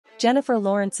Jennifer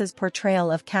Lawrence's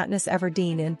portrayal of Katniss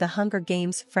Everdeen in the Hunger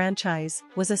Games franchise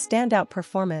was a standout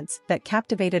performance that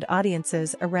captivated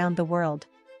audiences around the world.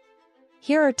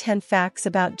 Here are 10 facts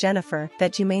about Jennifer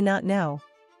that you may not know.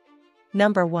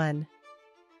 Number 1.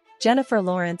 Jennifer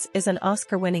Lawrence is an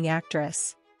Oscar-winning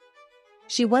actress.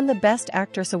 She won the Best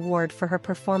Actress award for her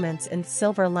performance in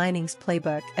Silver Linings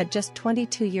Playbook at just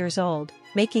 22 years old,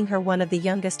 making her one of the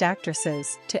youngest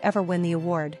actresses to ever win the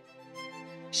award.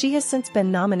 She has since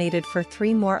been nominated for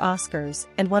 3 more Oscars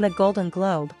and won a Golden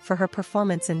Globe for her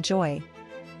performance in Joy.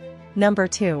 Number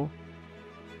 2.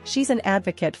 She's an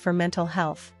advocate for mental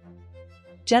health.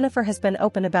 Jennifer has been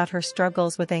open about her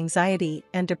struggles with anxiety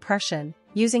and depression,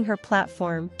 using her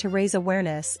platform to raise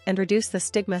awareness and reduce the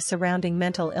stigma surrounding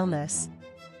mental illness.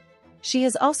 She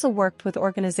has also worked with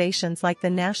organizations like the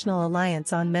National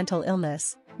Alliance on Mental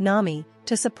Illness, NAMI,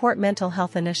 to support mental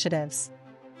health initiatives.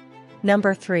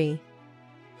 Number 3.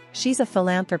 She's a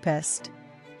philanthropist.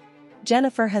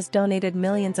 Jennifer has donated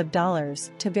millions of dollars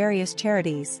to various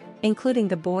charities, including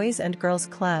the Boys and Girls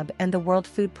Club and the World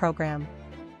Food Program.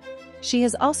 She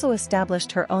has also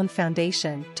established her own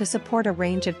foundation to support a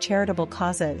range of charitable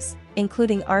causes,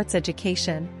 including arts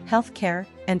education, healthcare,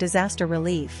 and disaster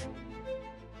relief.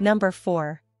 Number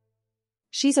 4.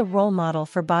 She's a role model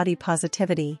for body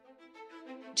positivity.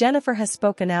 Jennifer has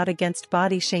spoken out against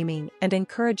body shaming and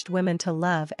encouraged women to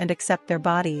love and accept their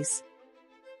bodies.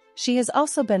 She has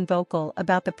also been vocal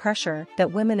about the pressure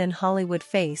that women in Hollywood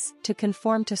face to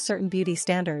conform to certain beauty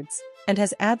standards, and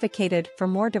has advocated for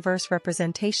more diverse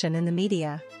representation in the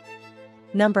media.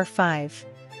 Number 5.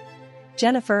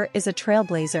 Jennifer is a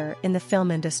trailblazer in the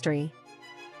film industry.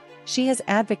 She has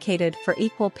advocated for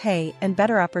equal pay and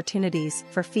better opportunities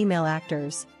for female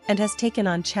actors, and has taken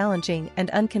on challenging and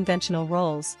unconventional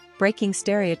roles, breaking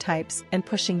stereotypes and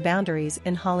pushing boundaries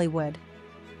in Hollywood.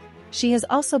 She has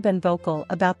also been vocal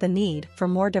about the need for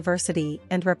more diversity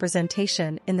and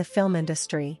representation in the film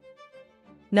industry.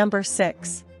 Number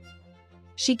 6.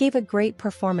 She gave a great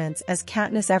performance as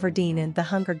Katniss Everdeen in the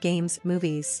Hunger Games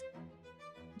movies.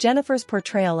 Jennifer's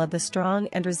portrayal of the strong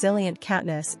and resilient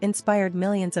Katniss inspired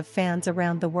millions of fans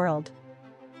around the world.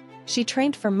 She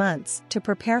trained for months to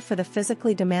prepare for the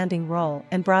physically demanding role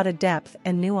and brought a depth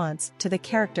and nuance to the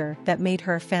character that made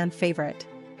her a fan favorite.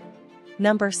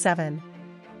 Number 7.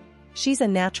 She's a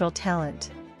natural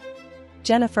talent.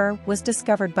 Jennifer was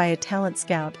discovered by a talent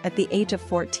scout at the age of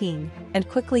 14 and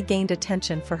quickly gained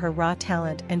attention for her raw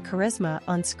talent and charisma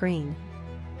on screen.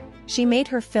 She made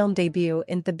her film debut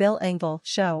in The Bill Engvall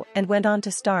Show and went on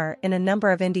to star in a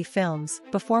number of indie films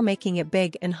before making it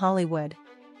big in Hollywood.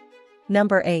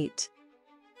 Number 8.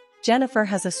 Jennifer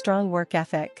has a strong work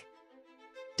ethic.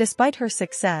 Despite her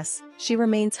success, she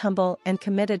remains humble and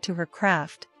committed to her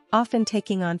craft, often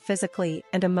taking on physically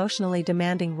and emotionally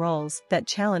demanding roles that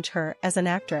challenge her as an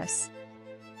actress.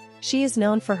 She is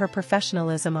known for her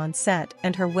professionalism on set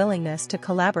and her willingness to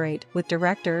collaborate with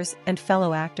directors and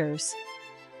fellow actors.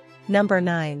 Number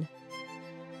 9.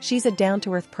 She's a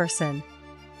down-to-earth person.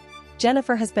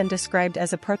 Jennifer has been described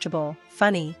as approachable,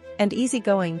 funny, and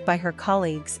easygoing by her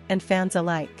colleagues and fans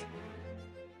alike.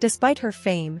 Despite her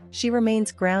fame, she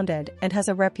remains grounded and has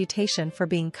a reputation for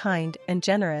being kind and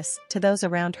generous to those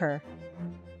around her.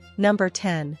 Number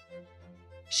 10.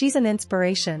 She's an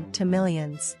inspiration to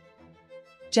millions.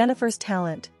 Jennifer's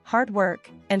talent, hard work,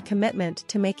 and commitment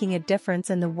to making a difference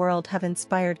in the world have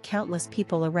inspired countless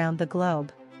people around the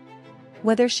globe.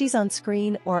 Whether she's on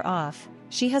screen or off,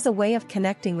 she has a way of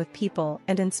connecting with people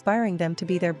and inspiring them to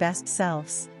be their best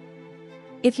selves.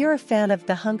 If you're a fan of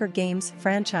the Hunger Games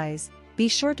franchise, be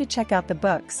sure to check out the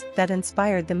books that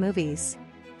inspired the movies.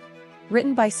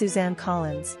 Written by Suzanne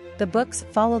Collins, the books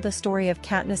follow the story of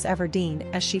Katniss Everdeen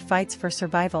as she fights for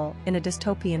survival in a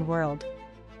dystopian world.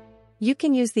 You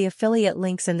can use the affiliate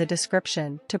links in the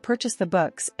description to purchase the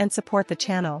books and support the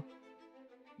channel.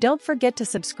 Don't forget to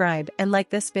subscribe and like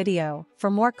this video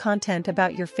for more content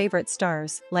about your favorite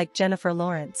stars like Jennifer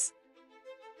Lawrence.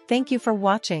 Thank you for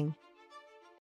watching.